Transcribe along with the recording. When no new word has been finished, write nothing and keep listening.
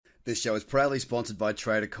This show is proudly sponsored by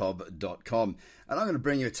TraderCobb.com, and I'm going to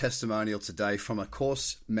bring you a testimonial today from a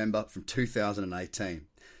course member from 2018.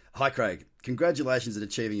 Hi Craig, congratulations on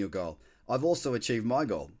achieving your goal. I've also achieved my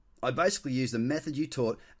goal. I basically used the method you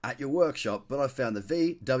taught at your workshop, but I found the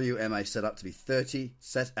VWMA set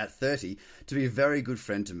at 30 to be a very good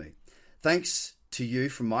friend to me. Thanks to you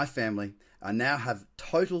from my family, I now have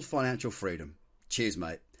total financial freedom. Cheers,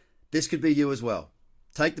 mate. This could be you as well.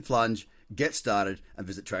 Take the plunge, get started, and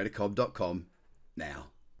visit TraderCobb.com now.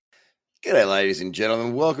 G'day, ladies and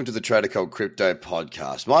gentlemen. Welcome to the Trader Cobb Crypto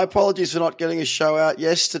Podcast. My apologies for not getting a show out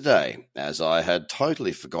yesterday, as I had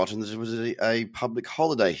totally forgotten that it was a public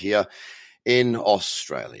holiday here in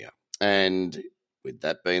Australia. And with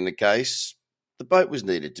that being the case, the boat was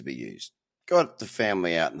needed to be used. Got the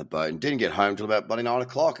family out in the boat and didn't get home till about bloody 9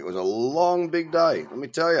 o'clock. It was a long, big day, let me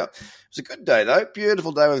tell you. It was a good day, though.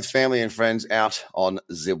 Beautiful day with family and friends out on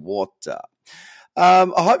the water.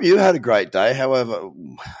 I hope you had a great day,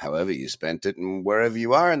 however you spent it and wherever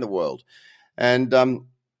you are in the world. And,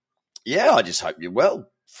 I just hope you're well.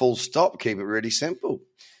 Full stop. Keep it really simple.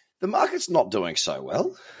 The market's not doing so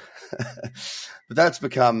well. But that's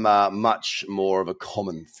become much more of a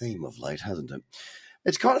common theme of late, hasn't it?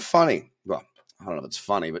 It's kind of funny. Well, I don't know if it's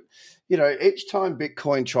funny, but, each time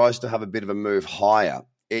Bitcoin tries to have a bit of a move higher,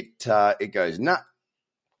 it goes, nah.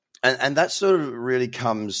 And that sort of really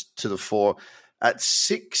comes to the fore at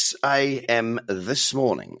 6 a.m. this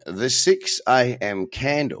morning. The 6 a.m.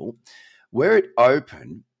 candle, where it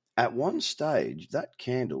opened, at one stage, that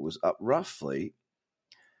candle was up roughly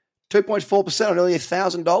 2.4% on nearly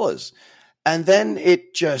 $1,000. And then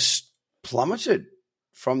it just plummeted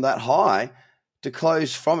from that high to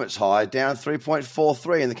close from its high down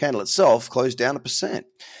 3.43, and the candle itself closed down 1%.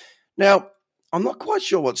 Now, I'm not quite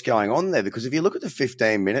sure what's going on there, because if you look at the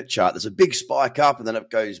 15-minute chart, there's a big spike up, and then it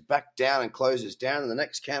goes back down and closes down, and the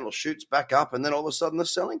next candle shoots back up, and then all of a sudden the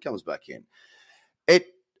selling comes back in. It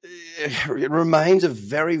remains a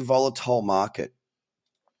very volatile market.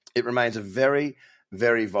 It remains a very,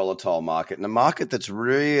 very volatile market, and a market that's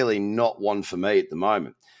really not one for me at the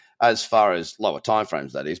moment, as far as lower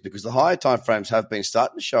timeframes, that is, because the higher timeframes have been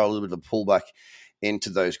starting to show a little bit of a pullback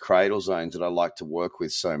into those cradle zones that I like to work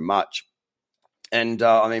with so much. And,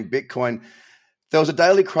 Bitcoin, there was a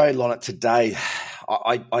daily cradle on it today.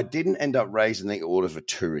 I didn't end up raising the order for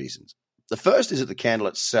two reasons. The first is that the candle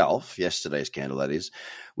itself, yesterday's candle that is,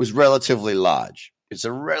 was relatively large. It's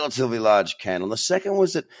a relatively large candle. And the second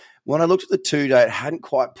was that when I looked at the 2-day, it hadn't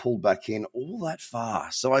quite pulled back in all that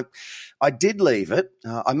far. So I did leave it.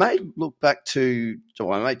 I may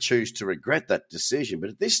I may choose to regret that decision.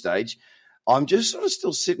 But at this stage, I'm just sort of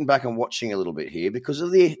still sitting back and watching a little bit here because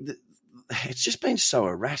of it's just been so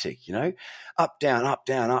erratic, up, down, up,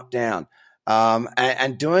 down, up, down,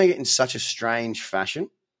 and doing it in such a strange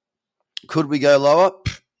fashion. Could we go lower?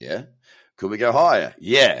 Yeah. Could we go higher?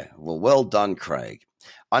 Yeah. Well done, Craig.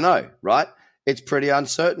 I know, right? It's pretty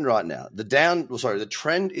uncertain right now. The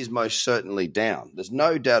trend is most certainly down. There's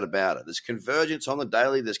no doubt about it. There's convergence on the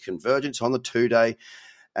daily. There's convergence on the 2-day.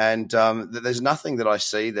 And there's nothing that I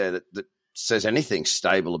see there that says anything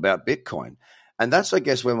stable about Bitcoin. And that's, I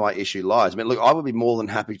guess, where my issue lies. Look, I would be more than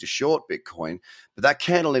happy to short Bitcoin, but that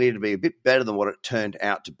candle needed to be a bit better than what it turned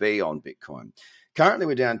out to be on Bitcoin. Currently,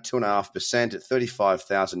 we're down 2.5% at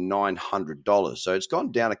 $35,900. So it's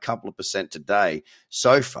gone down a couple of percent today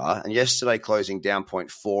so far, and yesterday closing down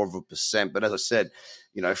 0.4%. But as I said,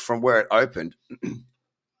 from where it opened,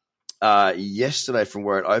 yesterday from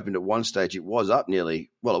where it opened at one stage, it was up it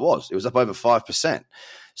was up over 5%.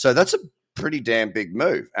 So that's a pretty damn big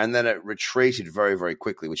move. And then it retreated very, very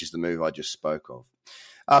quickly, which is the move I just spoke of.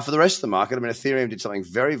 For the rest of the market, Ethereum did something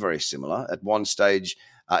very, very similar. At one stage,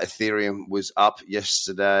 Ethereum was up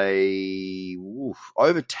yesterday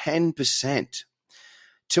over 10%.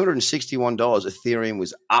 $261. Ethereum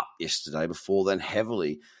was up yesterday before then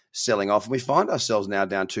heavily selling off. And we find ourselves now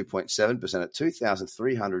down 2.7% at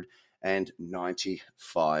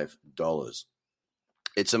 $2,395.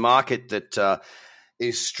 It's a market that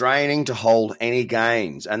is straining to hold any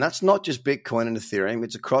gains. And that's not just Bitcoin and Ethereum.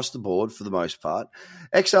 It's across the board for the most part.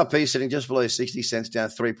 XRP sitting just below 60 cents, down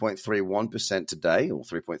 3.31% today, or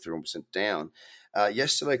 3.31% down.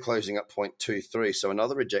 Yesterday closing up 0.23, so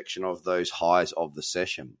another rejection of those highs of the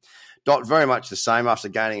session. DOT very much the same after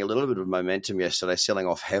gaining a little bit of momentum yesterday, selling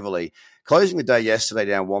off heavily. Closing the day yesterday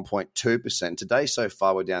down 1.2%. Today so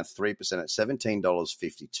far we're down 3% at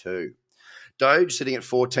 $17.52. DOGE sitting at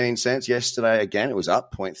 14 cents. Yesterday, again, it was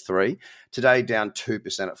up 0.3. Today, down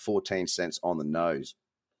 2% at 14 cents on the nose.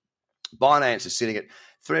 Binance is sitting at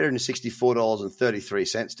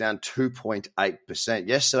 $364.33, down 2.8%.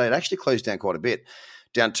 Yesterday, it actually closed down quite a bit,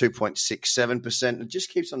 down 2.67%. It just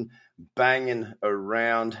keeps on banging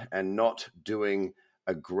around and not doing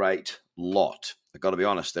a great lot. I've got to be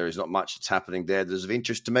honest, there is not much that's happening there that is of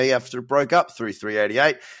interest to me after it broke up through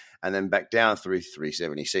 388 and then back down through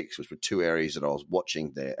 376, which were two areas that I was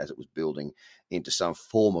watching there as it was building into some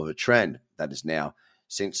form of a trend that is now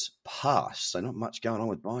since passed. So not much going on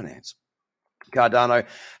with Binance. Cardano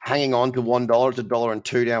hanging on to $1. It's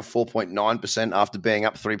 $1.02, down 4.9% after being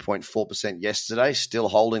up 3.4% yesterday, still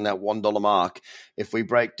holding that $1 mark. If we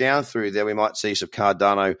break down through there, we might see some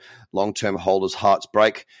Cardano long-term holders' hearts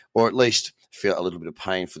break, or at least feel a little bit of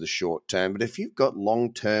pain for the short term. But if you've got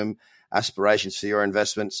long-term aspirations for your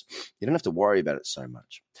investments, you don't have to worry about it so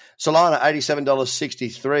much. Solana,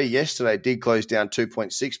 $87.63. Yesterday did close down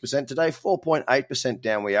 2.6%. Today, 4.8%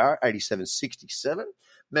 down we are, $87.67.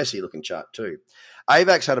 Messy looking chart too.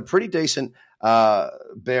 AVAX had a pretty decent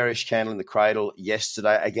bearish candle in the cradle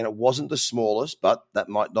yesterday. Again, it wasn't the smallest, but that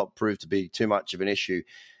might not prove to be too much of an issue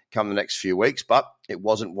come the next few weeks. But it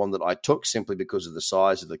wasn't one that I took simply because of the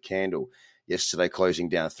size of the candle. Yesterday closing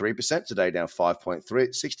down 3%, today down 5.3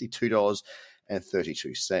 at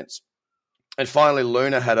 $62.32. And finally,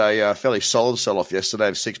 Luna had a fairly solid sell-off yesterday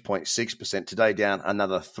of 6.6%. Today, down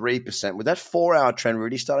another 3%. With that 4-hour trend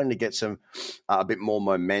really starting to get some a bit more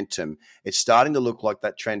momentum, it's starting to look like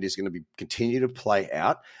that trend is going to continue to play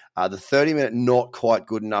out. The 30-minute not quite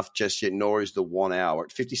good enough just yet, nor is the 1 hour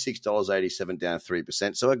at $56.87, down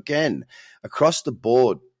 3%. So again, across the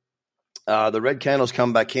board, the red candles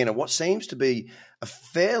come back in, and what seems to be a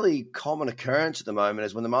fairly common occurrence at the moment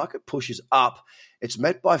is when the market pushes up, it's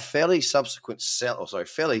met by fairly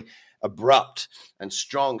abrupt and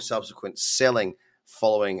strong subsequent selling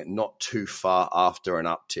following not too far after an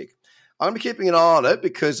uptick. I'm going to be keeping an eye on it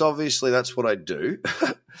because obviously that's what I do,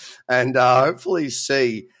 and hopefully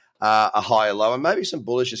see a higher low and maybe some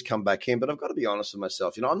bullishness come back in. But I've got to be honest with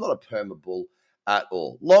myself. I'm not a perma bull at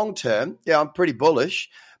all. Long term, yeah, I'm pretty bullish.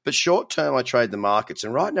 But short term, I trade the markets.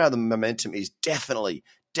 And right now, the momentum is definitely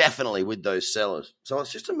with those sellers. So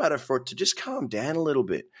it's just a matter for it to just calm down a little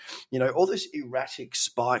bit. All this erratic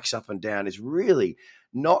spikes up and down is really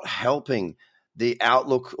not helping the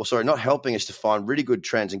outlook, not helping us to find really good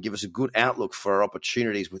trends and give us a good outlook for our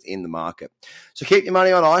opportunities within the market. So keep your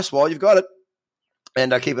money on ice while you've got it.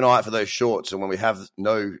 And keep an eye out for those shorts. And when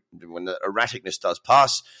the erraticness does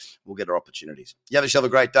pass, we'll get our opportunities. You have yourself a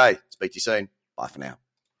great day. Speak to you soon. Bye for now.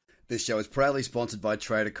 This show is proudly sponsored by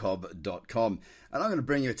TraderCobb.com, and I'm going to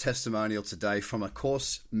bring you a testimonial today from a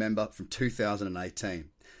course member from 2018.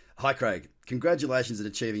 Hi Craig, congratulations on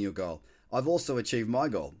achieving your goal. I've also achieved my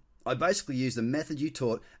goal. I basically used the method you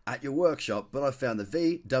taught at your workshop, but I found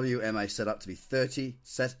the VWMA set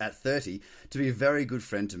at 30 to be a very good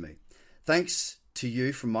friend to me. Thanks to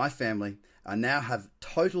you from my family, I now have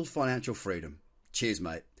total financial freedom. Cheers,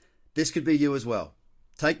 mate. This could be you as well.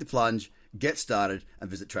 Take the plunge, get started, and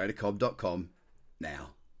visit TraderCobb.com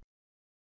now.